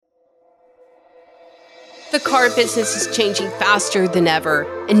The car business is changing faster than ever,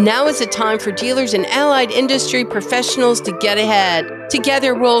 and now is the time for dealers and allied industry professionals to get ahead.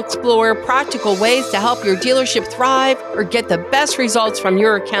 Together, we'll explore practical ways to help your dealership thrive or get the best results from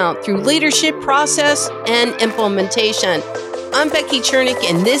your account through leadership, process, and implementation. I'm Becky Chernick,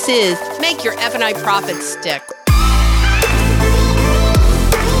 and this is Make Your F&I Profits Stick.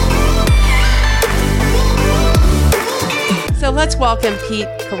 So let's welcome Pete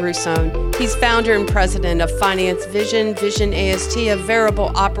Carusone. He's founder and president of Finance Vision AST, a variable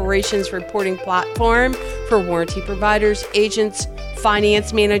operations reporting platform for warranty providers, agents,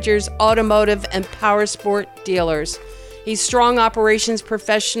 finance managers, automotive, and power sport dealers. He's a strong operations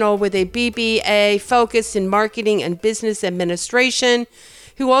professional with a BBA focused in marketing and business administration,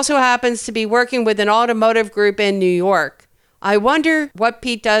 who also happens to be working with an automotive group in New York. I wonder what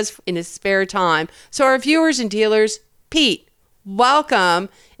Pete does in his spare time. So our viewers and dealers, Pete, welcome,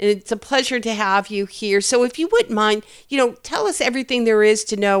 and it's a pleasure to have you here. So if you wouldn't mind, tell us everything there is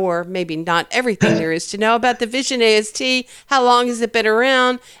to know, or maybe not everything there is to know about the Vision AST. How long has it been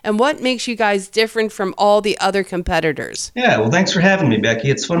around, and what makes you guys different from all the other competitors? Yeah, well, thanks for having me,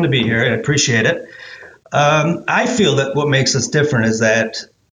 Becky. It's fun to be here. I appreciate it. I feel that what makes us different is that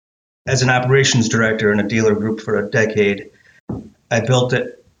as an operations director in a dealer group for a decade, I built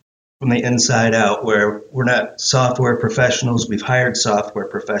it from the inside out, where we're not software professionals. We've hired software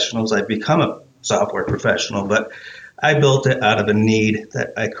professionals. I've become a software professional, but I built it out of a need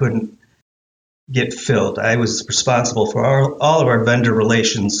that I couldn't get filled. I was responsible for all of our vendor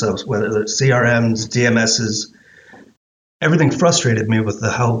relations, so whether it's CRMs, DMSs, everything frustrated me with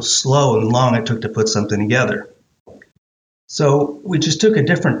how slow and long it took to put something together. So we just took a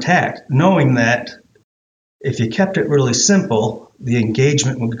different tack, knowing that if you kept it really simple, the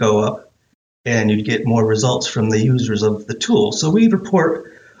engagement would go up and you'd get more results from the users of the tool. So we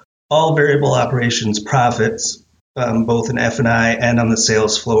report all variable operations profits, both in F&I and on the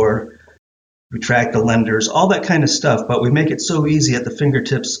sales floor. We track the lenders, all that kind of stuff, but we make it so easy at the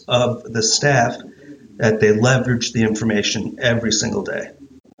fingertips of the staff that they leverage the information every single day.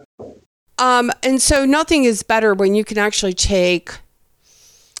 And so nothing is better when you can actually take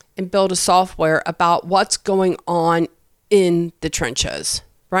and build a software about what's going on in the trenches,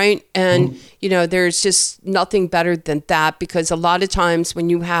 right? And, there's just nothing better than that, because a lot of times when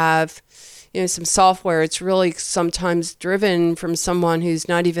you have, some software, it's really sometimes driven from someone who's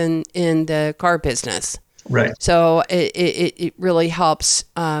not even in the car business. Right. So it really helps,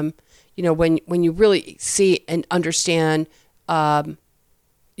 when you really see and understand,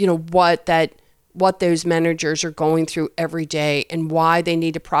 what those managers are going through every day and why they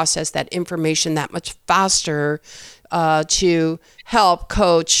need to process that information that much faster to help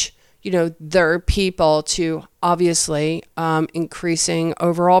coach, their people to obviously increasing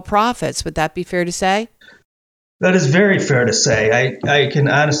overall profits. Would that be fair to say? That is very fair to say. I can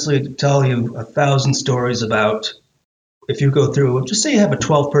honestly tell you 1,000 stories about, if you go through, just say you have a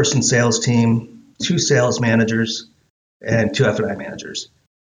 12-person sales team, 2 sales managers, and 2 F&I managers.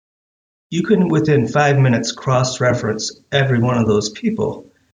 You can, within 5 minutes, cross-reference every one of those people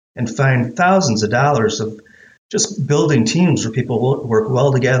and find thousands of dollars of just building teams where people work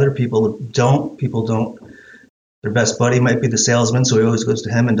well together, people don't. Their best buddy might be the salesman, so he always goes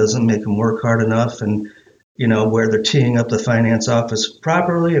to him and doesn't make him work hard enough, and, where they're teeing up the finance office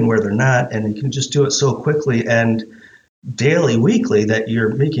properly and where they're not, and you can just do it so quickly and daily, weekly, that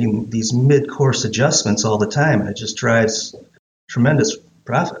you're making these mid-course adjustments all the time, and it just drives tremendous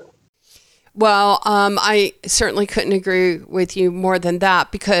profit. Well, I certainly couldn't agree with you more than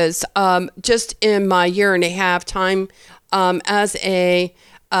that, because just in my year and a half time as a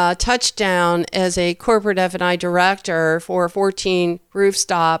touchdown as a corporate F&I director for a 14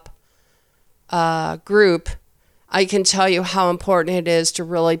 rooftop group, I can tell you how important it is to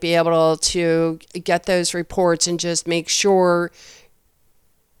really be able to get those reports and just make sure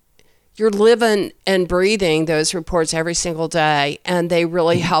you're living and breathing those reports every single day, and they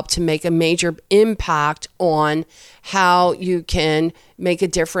really help to make a major impact on how you can make a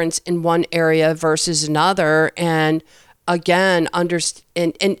difference in one area versus another. And again, and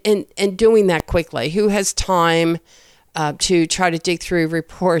doing that quickly. Who has time to try to dig through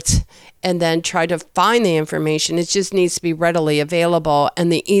reports and then try to find the information? It just needs to be readily available,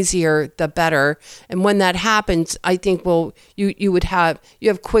 and the easier, the better. And when that happens, I think you have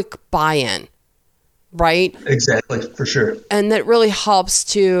quick buy-in, right? Exactly, for sure. And that really helps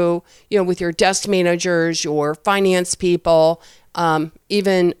to, with your desk managers, your finance people,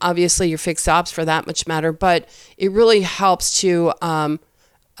 even obviously your fixed ops for that much matter, but it really helps them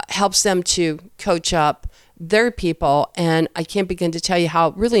to coach up their people. And I can't begin to tell you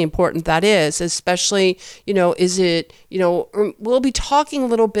how really important that is, especially, is it, we'll be talking a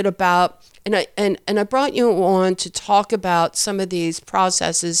little bit about, and I brought you on to talk about some of these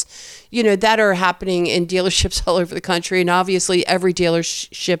processes, that are happening in dealerships all over the country. And obviously every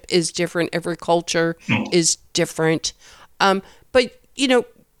dealership is different. Every culture is different. But,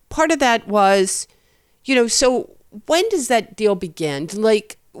 part of that was, so when does that deal begin?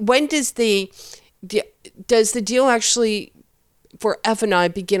 Like, when does the deal actually for F&I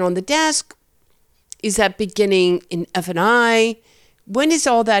begin on the desk? Is that beginning in F&I? When does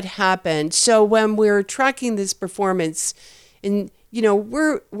all that happen? So when we're tracking this performance, and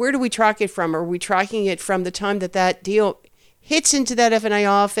where do we track it from? Are we tracking it from the time that deal hits into that F&I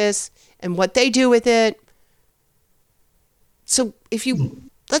office and what they do with it? So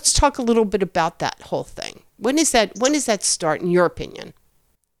let's talk a little bit about that whole thing. When does that start, in your opinion?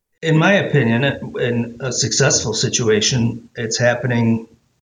 In my opinion, in a successful situation, it's happening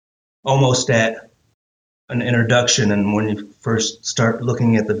almost at an introduction, and when you first start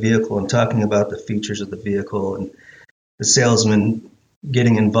looking at the vehicle and talking about the features of the vehicle, and the salesman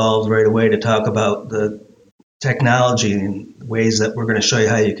getting involved right away to talk about the technology and ways that we're going to show you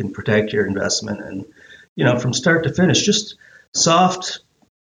how you can protect your investment. And, from start to finish, just soft,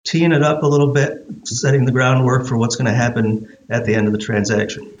 teeing it up a little bit, setting the groundwork for what's going to happen at the end of the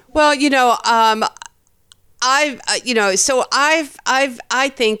transaction. Well, I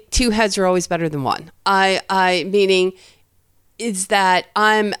think two heads are always better than one. Meaning is that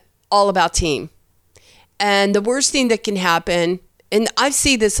I'm all about team. And the worst thing that can happen, and I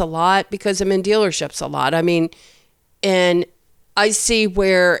see this a lot because I'm in dealerships a lot. I mean, and I see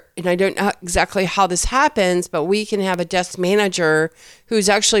where, and I don't know exactly how this happens, but we can have a desk manager who's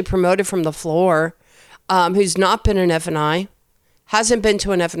actually promoted from the floor, who's not been an F&I, hasn't been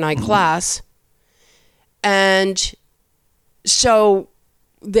to an F&I class. And so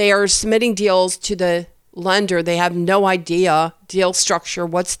they are submitting deals to the lender. They have no idea deal structure.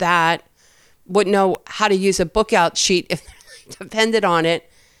 What's that? Wouldn't know how to use a bookout sheet if they're dependent on it.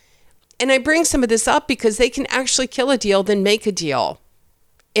 And I bring some of this up because they can actually kill a deal than make a deal.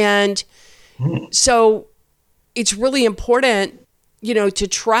 And so it's really important, to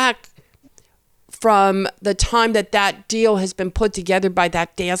track from the time that deal has been put together by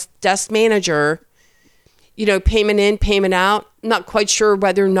that desk manager, payment in, payment out. I'm not quite sure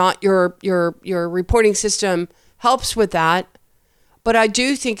whether or not your reporting system helps with that, but I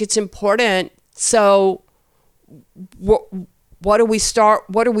do think it's important. So what are we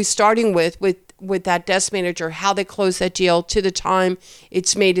starting with that desk manager, how they close that deal to the time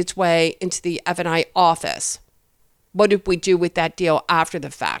it's made its way into the F&I office? What did we do with that deal after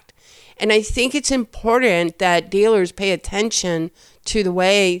the fact? And I think it's important that dealers pay attention to the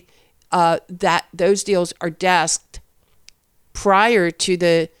way that those deals are desked prior to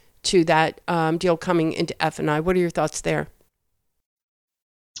that deal coming into F&I. What are your thoughts there?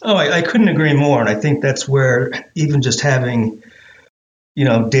 Oh, I couldn't agree more. And I think that's where even just having,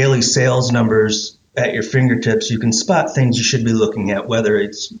 daily sales numbers at your fingertips, you can spot things you should be looking at, whether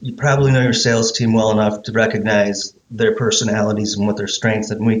it's, you probably know your sales team well enough to recognize their personalities and what their strengths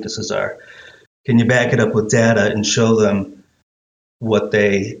and weaknesses are. Can you back it up with data and show them what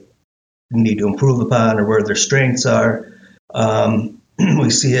they need to improve upon or where their strengths are? We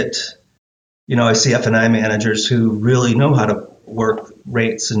see it, I see F&I managers who really know how to work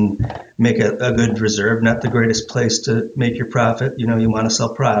rates and make a good reserve. Not the greatest place to make your profit. You want to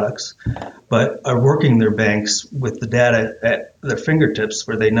sell products, but are working their banks with the data at their fingertips,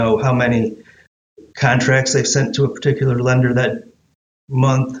 where they know how many contracts they've sent to a particular lender that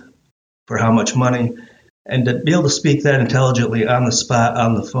month for how much money, and to be able to speak that intelligently on the spot,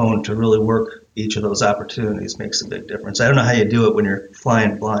 on the phone, to really work each of those opportunities makes a big difference. I don't know how you do it when you're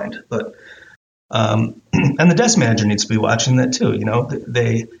flying blind, but and the desk manager needs to be watching that too.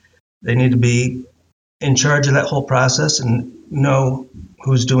 They need to be in charge of that whole process and know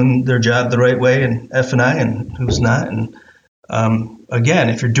who's doing their job the right way in F&I and who's not. And again,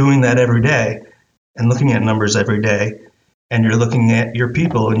 if you're doing that every day and looking at numbers every day, and you're looking at your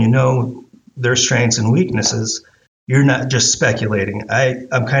people and their strengths and weaknesses, you're not just speculating.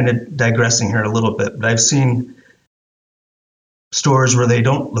 I'm kind of digressing here a little bit, but I've seen stores where they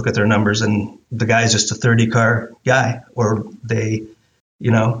don't look at their numbers and the guy's just a 30-car guy, or they,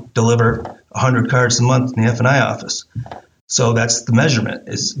 deliver 100 cars a month in the F&I office. So that's the measurement,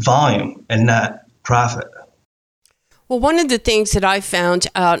 is volume and not profit. Well, one of the things that I found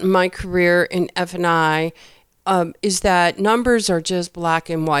out in my career in F&I is that numbers are just black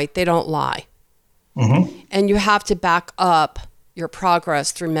and white. They don't lie. Mm-hmm. And you have to back up your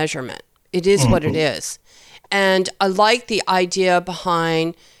progress through measurement. It is what it is. And I like the idea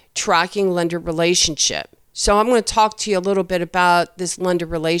behind tracking lender relationship. So I'm going to talk to you a little bit about this lender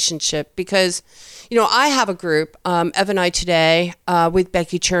relationship because, I have a group, F&I Today, with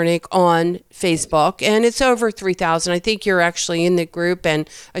Becky Chernick on Facebook, and it's over 3,000. I think you're actually in the group, and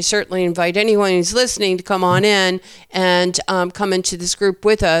I certainly invite anyone who's listening to come on in and come into this group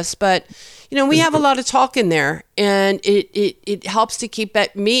with us. But, we have a lot of talk in there, and it helps to keep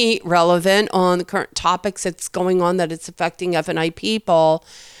me relevant on the current topics that's going on that it's affecting F&I people.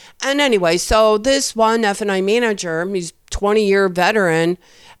 And anyway, so this one F&I manager, he's 20-year veteran,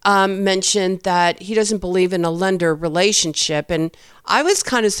 mentioned that he doesn't believe in a lender relationship. And I was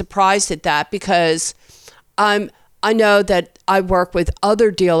kind of surprised at that because I know that I work with other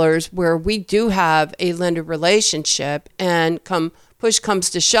dealers where we do have a lender relationship, and push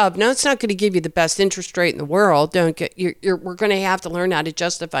comes to shove. Now, it's not going to give you the best interest rate in the world. We're going to have to learn how to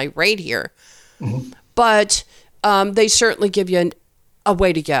justify rate here. Mm-hmm. But they certainly give you a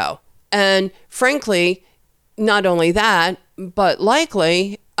way to go. And frankly, not only that, but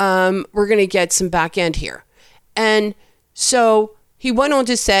likely we're going to get some back end here. And so he went on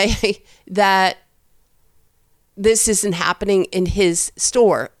to say that this isn't happening in his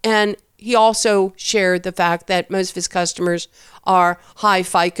store. And he also shared the fact that most of his customers are high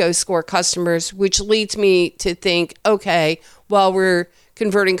FICO score customers, which leads me to think, okay, well, we're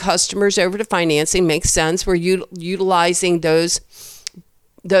converting customers over to financing. Makes sense. We're utilizing those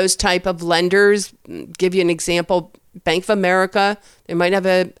type of lenders. Give you an example, Bank of America, they might have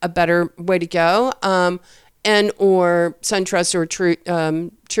a better way to go, and or SunTrust or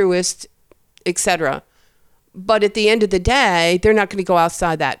Truist, etc. But at the end of the day, they're not going to go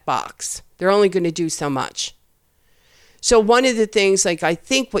outside that box. They're only going to do so much. So one of the things, like I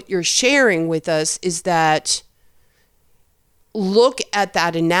think what you're sharing with us is that look at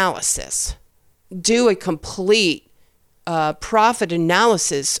that analysis, do a complete profit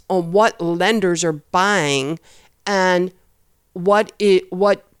analysis on what lenders are buying and what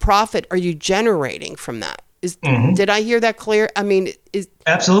profit are you generating from that. Did I hear that clear? I mean,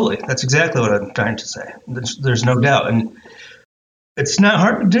 absolutely. That's exactly what I'm trying to say. There's no doubt, and it's not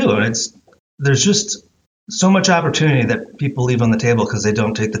hard to do. And there's just so much opportunity that people leave on the table because they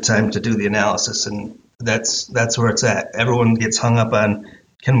don't take the time to do the analysis, and that's where it's at. Everyone gets hung up on,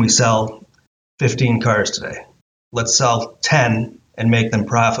 can we sell 15 cars today? Let's sell 10 and make them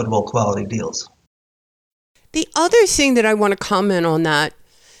profitable quality deals. The other thing that I want to comment on that,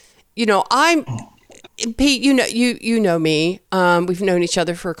 I'm Pete, you know me. We've known each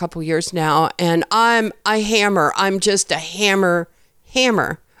other for a couple years now, and I'm just a hammer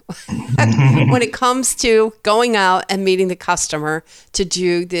when it comes to going out and meeting the customer to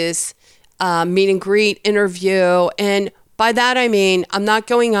do this meet and greet interview. And by that, I mean, I'm not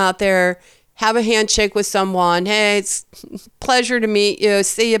going out there, have a handshake with someone. Hey, it's a pleasure to meet you.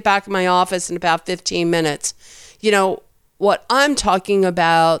 See you back in my office in about 15 minutes. What I'm talking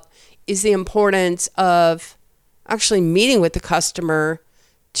about is the importance of actually meeting with the customer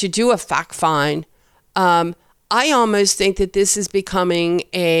to do a fact find. I almost think that this is becoming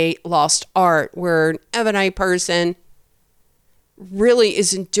a lost art where an F&I person really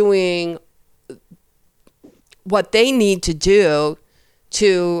isn't doing what they need to do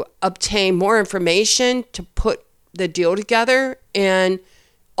to obtain more information to put the deal together. And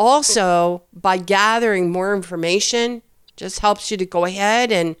also by gathering more information just helps you to go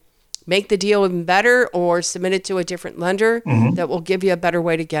ahead and make the deal even better or submit it to a different lender that will give you a better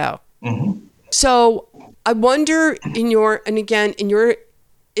way to go. Mm-hmm. So I wonder in your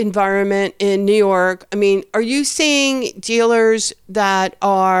environment in New York, I mean, are you seeing dealers that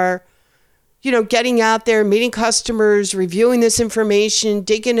are, getting out there, meeting customers, reviewing this information,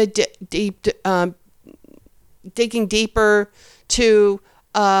 digging deeper to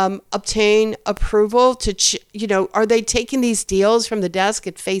obtain approval to, are they taking these deals from the desk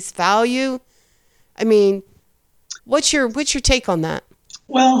at face value? I mean, what's your take on that?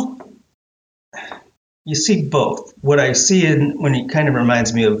 Well, you see both. What I see when it kind of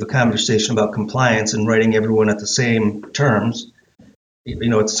reminds me of the conversation about compliance and writing everyone at the same terms, at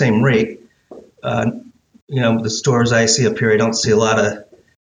the same rate. The stores I see up here, I don't see a lot of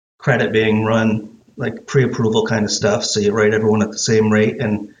credit being run, like pre-approval kind of stuff. So you write everyone at the same rate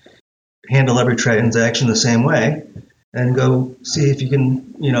and handle every transaction the same way and go see if you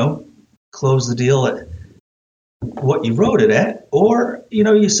can, close the deal at what you wrote it at. Or,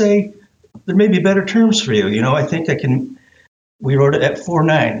 you say, there may be better terms for you. I think we wrote it at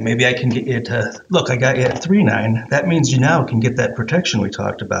 4.9. Maybe I can get you to, look, I got you at 3.9. That means you now can get that protection we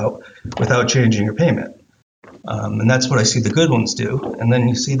talked about without changing your payment. And that's what I see the good ones do. And then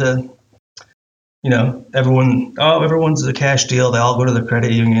you see the everyone's a cash deal. They all go to the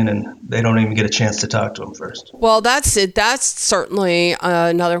credit union and they don't even get a chance to talk to them first. Well, that's it. That's certainly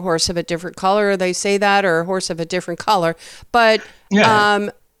another horse of a different color. They say that, or a horse of a different color. But, Yeah.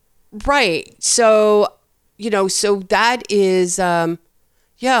 right. So, so that is, so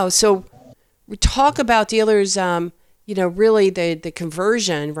we talk about dealers, really the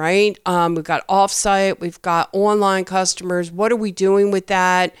conversion, right? We've got offsite, we've got online customers. What are we doing with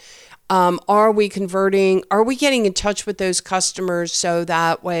that? Are we converting? Are we getting in touch with those customers so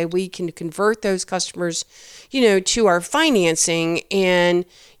that way we can convert those customers, to our financing? And,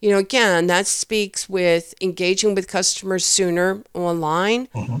 again, that speaks with engaging with customers sooner online,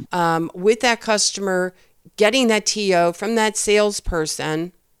 with that customer, getting that TO from that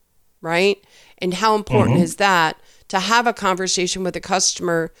salesperson, right? And how important is that to have a conversation with a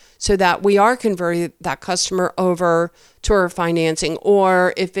customer so that we are converting that customer over to our financing,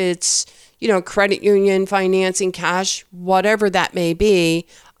 or if it's, credit union financing, cash, whatever that may be,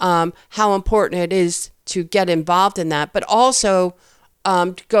 how important it is to get involved in that. But also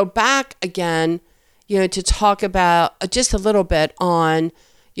to go back again, to talk about just a little bit on,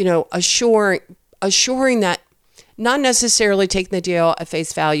 assuring that not necessarily taking the deal at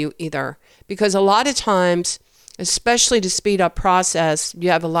face value either, because a lot of times, especially to speed up process, you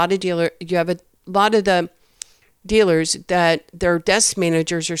have a lot of the dealers that their desk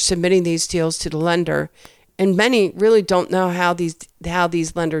managers are submitting these deals to the lender, and many really don't know how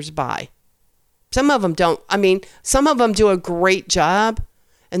these lenders buy. Some of them don't. I mean, some of them do a great job,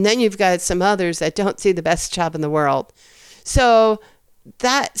 and then you've got some others that don't do the best job in the world. So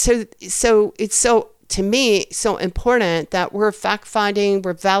it's so, to me, so important that we're fact finding,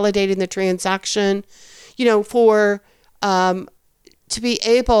 we're validating the transaction, for to be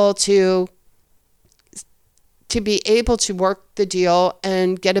able to work the deal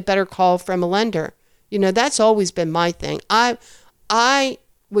and get a better call from a lender. That's always been my thing. I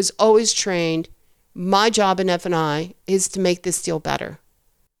was always trained. My job in F&I is to make this deal better.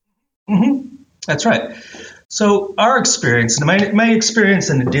 That's right. So our experience, and my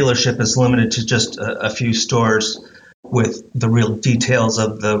experience in the dealership is limited to just a few stores with the real details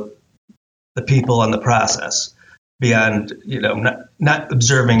of the people and the process, beyond not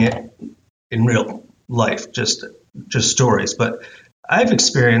observing it in real life, just stories. But I've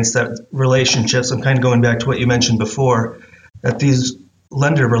experienced that relationships. I'm kind of going back to what you mentioned before, that these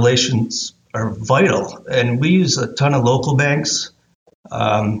lender relations are vital, and we use a ton of local banks.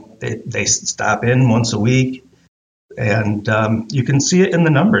 They stop in once a week, and you can see it in the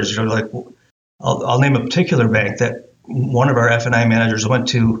numbers. I'll name a particular bank that one of our F&I managers went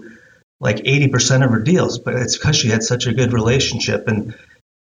to like 80% of her deals, but it's because she had such a good relationship. And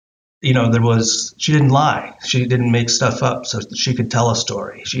she didn't lie, she didn't make stuff up, so she could tell a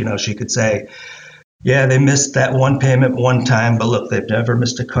story. She could say, yeah, they missed that one payment one time, but look, they've never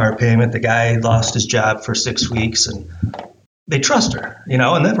missed a car payment. The guy lost his job for 6 weeks, and they trust her,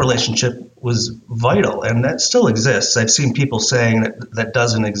 and that relationship was vital, and that still exists. I've seen people saying that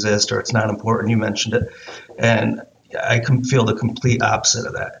doesn't exist, or it's not important. You mentioned it, and I can feel the complete opposite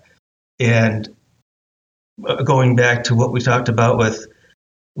of that. And going back to what we talked about with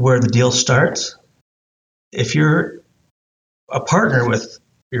where the deal starts, if you're a partner with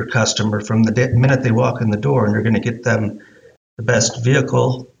your customer from the minute they walk in the door, and you're going to get them the best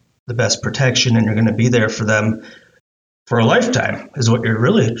vehicle, the best protection, and you're going to be there for them for a lifetime, is what you're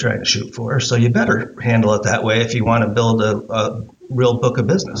really trying to shoot for. So you better handle it that way if you want to build a real book of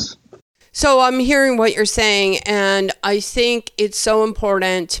business. So I'm hearing what you're saying, and I think it's so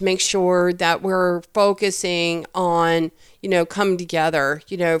important to make sure that we're focusing on, coming together,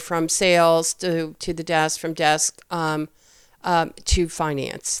 from sales to the desk, from desk to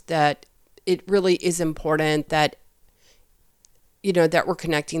finance, that it really is important that, that we're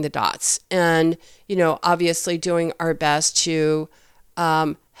connecting the dots, and, obviously doing our best to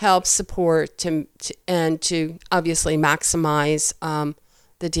help support and to obviously maximize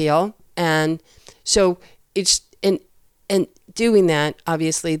the deal. And so it's and doing that,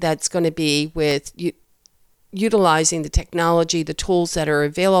 obviously, that's going to be with utilizing the technology, the tools that are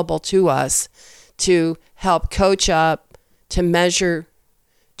available to us to help coach up, to measure,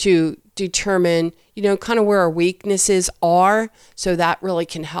 to determine, kind of where our weaknesses are. So that really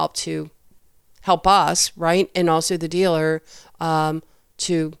can help us, right? And also the dealer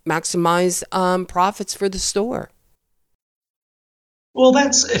to maximize profits for the store. Well,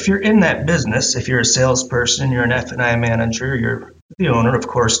 that's if you're in that business. If you're a salesperson, you're an F&I manager, you're the owner, of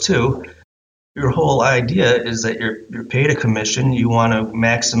course, too. Your whole idea is that you're paid a commission. You want to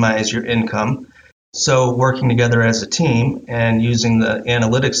maximize your income. So working together as a team and using the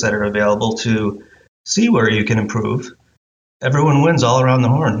analytics that are available to see where you can improve. Everyone wins all around the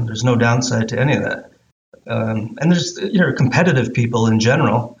horn. There's no downside to any of that. And there's competitive people in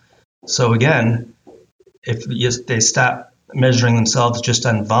general. So again, if they stop measuring themselves just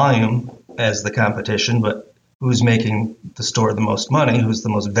on volume as the competition, but who's making the store the most money, who's the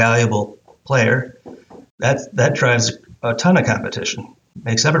most valuable player, that drives a ton of competition,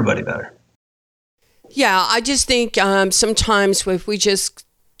 makes everybody better. Yeah, I just think sometimes if we just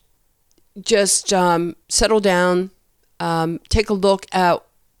settle down, take a look at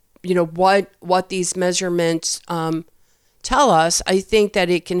what these measurements tell us, I think that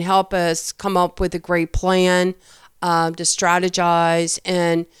it can help us come up with a great plan to strategize.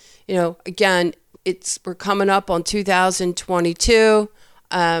 And again, we're coming up on 2022.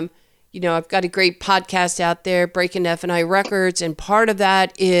 I've got a great podcast out there, Breaking F&I Records, and part of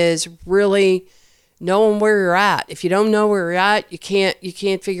that is really knowing where you're at. If you don't know where you're at, you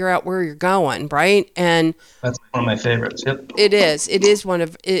can't figure out where you're going, right? And that's one of my favorites. Yep. It is. It is one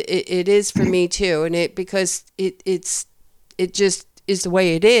of it is for me too, and because it just is the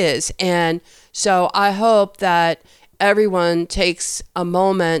way it is. And so I hope that everyone takes a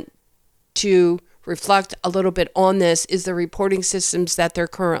moment to reflect a little bit on this. Is the reporting systems that they're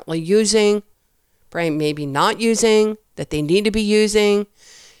currently using, right? Maybe not using, that they need to be using,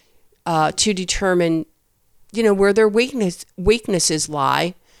 to determine, where their weaknesses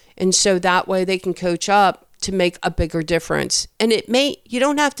lie. And so that way they can coach up to make a bigger difference. And you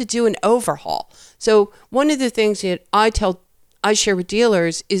don't have to do an overhaul. So one of the things that I share with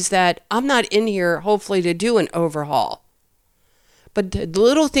dealers is that I'm not in here hopefully to do an overhaul. But the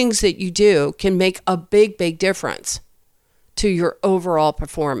little things that you do can make a big, big difference to your overall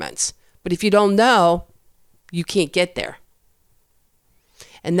performance. But if you don't know, you can't get there.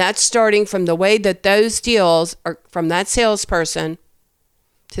 And that's starting from the way that those deals are, from that salesperson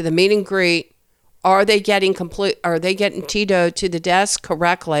to the meet and greet. Are they getting TO'd to the desk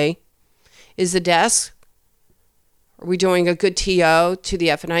correctly? Is the desk, are we doing a good TO to the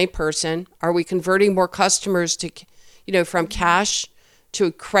F&I person? Are we converting more customers to, from cash to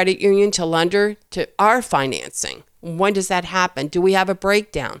a credit union to lender to our financing? When does that happen? Do we have a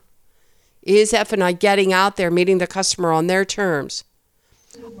breakdown? Is F&I getting out there, meeting the customer on their terms?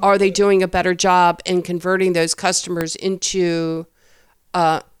 Are they doing a better job in converting those customers into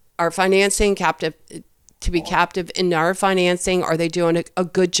our financing, to be captive in our financing? Are they doing a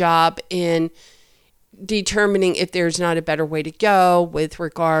good job in determining if there's not a better way to go with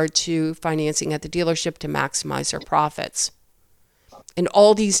regard to financing at the dealership to maximize their profits? And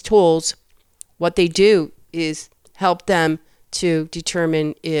all these tools, what they do is help them to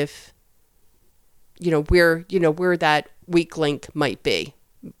determine if, where that weak link might be.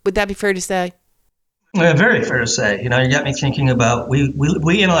 Would that be fair to say? Yeah, very fair to say. You got me thinking about,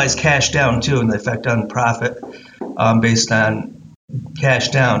 we analyze cash down too, and the effect on profit based on cash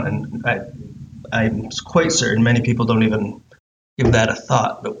down. And I'm quite certain many people don't even give that a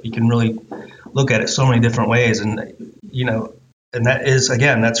thought, but you can really look at it so many different ways. And, and that is,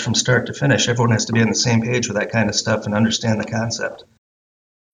 again, that's from start to finish. Everyone has to be on the same page with that kind of stuff and understand the concept.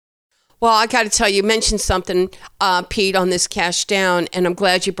 Well, I got to tell you, mentioned something, Pete, on this cash down, and I'm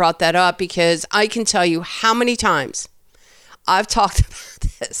glad you brought that up because I can tell you how many times I've talked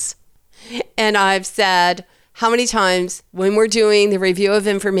about this, and I've said how many times when we're doing the review of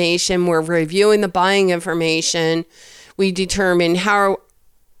information, we're reviewing the buying information, we determine how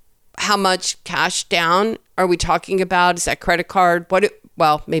much cash down are we talking about? Is that credit card?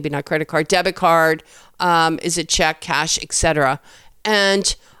 Well, maybe not credit card, debit card, is it check, cash, etc.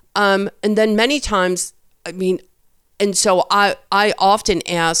 And then many times, and so I often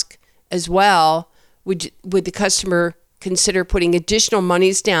ask as well, would the customer consider putting additional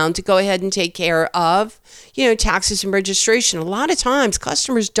monies down to go ahead and take care of, taxes and registration? A lot of times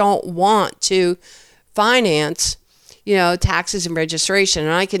customers don't want to finance, taxes and registration.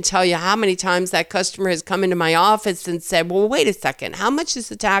 And I can tell you how many times that customer has come into my office and said, well, wait a second, how much is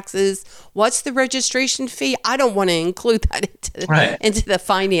the taxes? What's the registration fee? I don't want to include that into the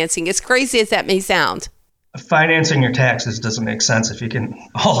financing. As crazy as that may sound. Financing your taxes doesn't make sense if you can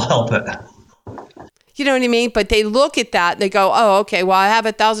all help it. You know what I mean? But they look at that and they go, oh, okay, well, I have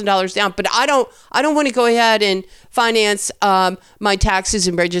 $1,000 down, but I don't want to go ahead and finance my taxes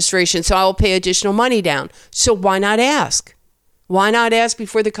and registration, so I will pay additional money down. So why not ask? Why not ask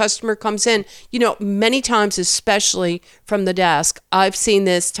before the customer comes in? Many times, especially from the desk, I've seen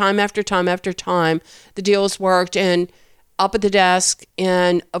this time after time after time. The deal is worked and up at the desk,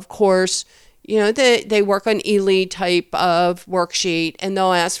 and of course, they work on e-lead type of worksheet and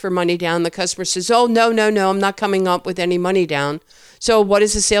they'll ask for money down. The customer says, oh, no, I'm not coming up with any money down. So what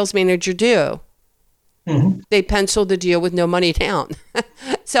does the sales manager do? They pencil the deal with no money down.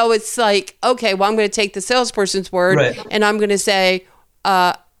 So it's like, okay, well, I'm going to take the salesperson's word, Right. and I'm going to say,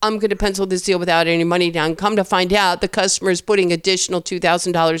 I'm going to pencil this deal without any money down. Come to find out, the customer is putting additional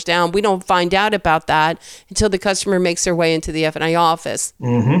 $2,000 down. We don't find out about that until the customer makes their way into the F&I office.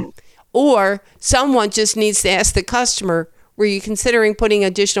 Or someone just needs to ask the customer, were you considering putting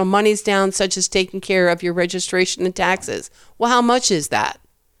additional monies down, such as taking care of your registration and taxes? Well, how much is that?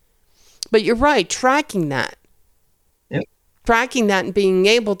 But you're right, tracking that. Yep. Tracking that and being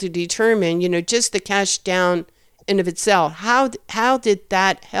able to determine, just the cash down in of itself. How did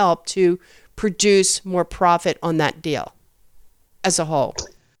that help to produce more profit on that deal as a whole?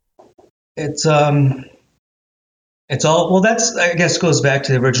 It's all, well, that's, I guess, goes back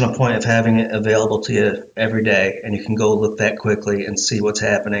to the original point of having it available to you every day, and you can go look that quickly and see what's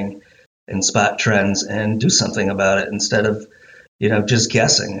happening and spot trends and do something about it instead of, just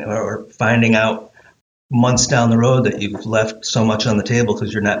guessing or finding out months down the road that you've left so much on the table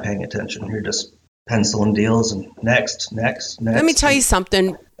because you're not paying attention. You're just penciling deals and next. Let me tell you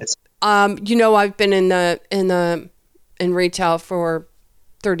something. I've been in retail for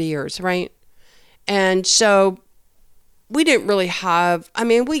 30 years, right? And so we didn't really have,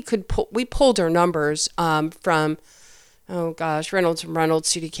 we pulled our numbers from, Reynolds and Reynolds,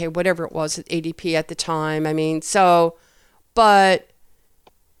 CDK, whatever it was at ADP at the time. But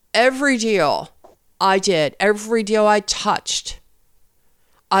every deal I did, every deal I touched,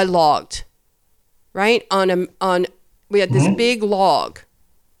 I logged, right? We had this big log.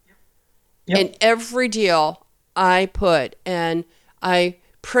 Yep. And every deal I put, and I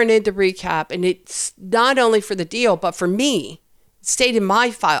printed the recap, and it's not only for the deal, but for me, it stayed in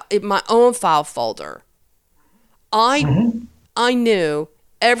my file, in my own file folder. I knew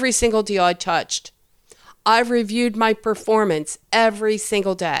every single deal I touched. I've reviewed my performance every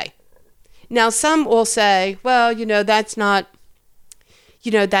single day. Now, some will say, well, that's not,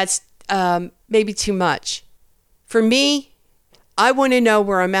 that's maybe too much. For me, I want to know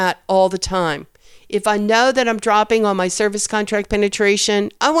where I'm at all the time. If I know that I'm dropping on my service contract penetration,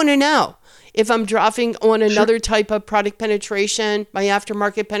 I want to know. If I'm dropping on another type of product penetration, my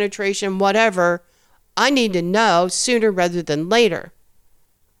aftermarket penetration, whatever, I need to know sooner rather than later.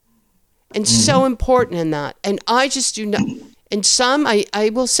 And so important in that. And I just do not. And some,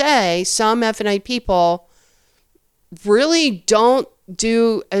 I will say, some F&I people really don't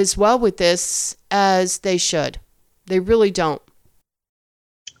do as well with this as they should. They really don't.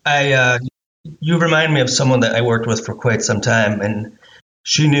 You remind me of someone that I worked with for quite some time, and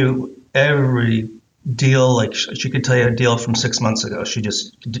she knew every deal. Like, she could tell you a deal from 6 months ago. She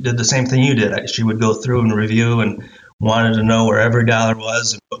just did the same thing you did. She would go through and review and wanted to know where every dollar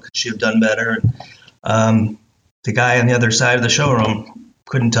was and what could she have done better. And the guy on the other side of the showroom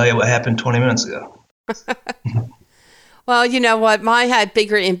couldn't tell you what happened 20 minutes ago. Well, you know what? I had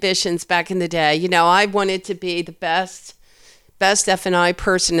bigger ambitions back in the day. I wanted to be the best F&I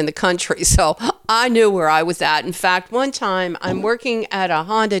person in the country. So I knew where I was at. In fact, one time I'm working at a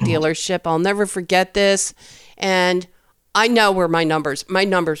Honda dealership. I'll never forget this. And I know where my numbers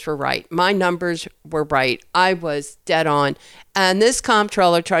were right. My numbers were right. I was dead on. And this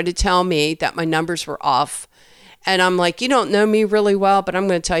comptroller tried to tell me that my numbers were off. And I'm like, you don't know me really well, but I'm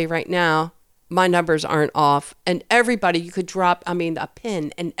going to tell you right now, my numbers aren't off. And everybody, you could drop, a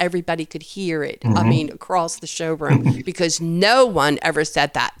pin, and everybody could hear it, across the showroom, because no one ever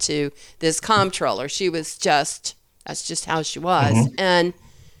said that to this comptroller. That's just how she was. And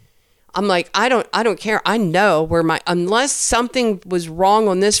I'm like, I don't care. I know where unless something was wrong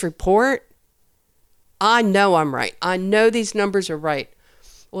on this report, I know I'm right. I know these numbers are right.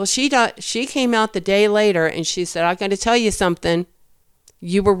 Well, she came out the day later and she said, I got to tell you something.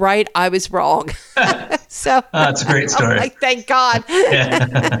 You were right. I was wrong. So that's a great story. I'm like, thank God.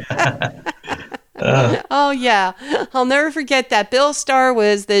 Oh, yeah. I'll never forget that. Bill Starr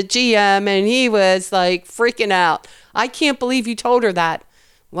was the GM, and he was like freaking out. I can't believe you told her that.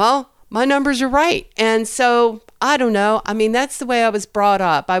 Well, my numbers are right. And so I don't know. That's the way I was brought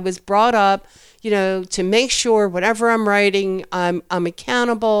up. I was brought up, to make sure whatever I'm writing, I'm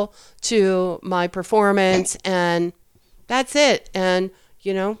accountable to my performance, and that's it. And,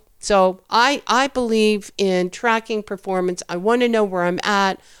 so I believe in tracking performance. I want to know where I'm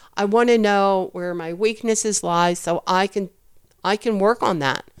at. I want to know where my weaknesses lie, so I can work on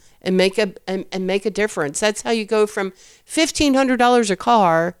that and make a difference. That's how you go from $1,500 a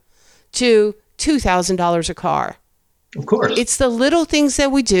car to $2,000 a car. Of course. It's the little things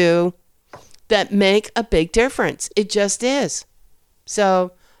that we do that make a big difference. It just is.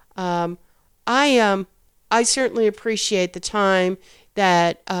 So I certainly appreciate the time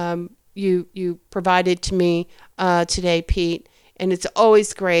that you provided to me today, Pete. And it's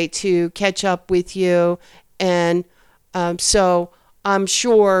always great to catch up with you. And so I'm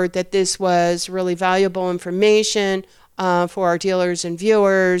sure that this was really valuable information for our dealers and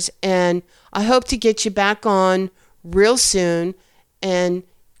viewers. And I hope to get you back on real soon and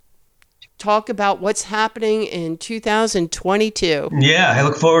talk about what's happening in 2022. Yeah, I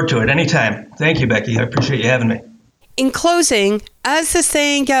look forward to it anytime. Thank you, Becky. I appreciate you having me. In closing, as the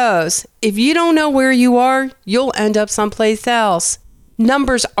saying goes, if you don't know where you are, you'll end up someplace else.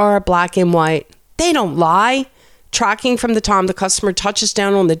 Numbers are black and white. They don't lie. Tracking from the time the customer touches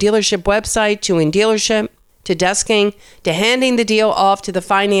down on the dealership website to in dealership, to desking, to handing the deal off to the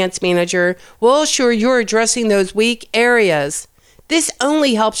finance manager will assure you're addressing those weak areas. This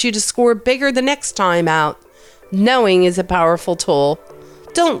only helps you to score bigger the next time out. Knowing is a powerful tool.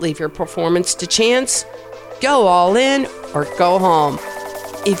 Don't leave your performance to chance. Go all in or go home.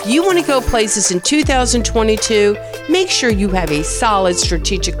 If you want to go places in 2022, make sure you have a solid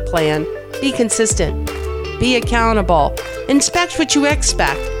strategic plan. Be consistent. Be accountable. Inspect what you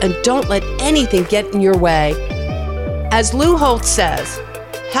expect and don't let anything get in your way. As Lou Holtz says,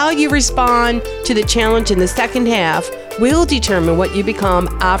 how you respond to the challenge in the second half will determine what you become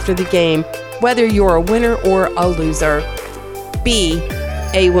after the game, whether you're a winner or a loser. Be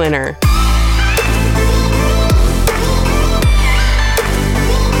a winner.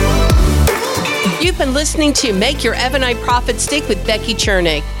 You've been listening to Make Your Ebonite Profit Stick with Becky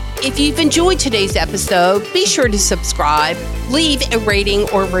Chernick. If you've enjoyed today's episode, be sure to subscribe, leave a rating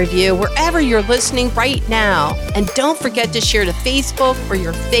or review wherever you're listening right now, and don't forget to share to Facebook or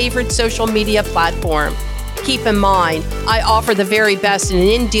your favorite social media platform. Keep in mind, I offer the very best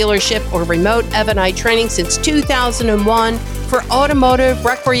in dealership or remote Ebonite training since 2001 for automotive,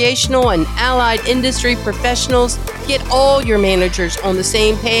 recreational, and allied industry professionals. Get all your managers on the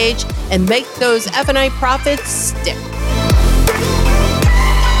same page and make those Ebonite profits stick.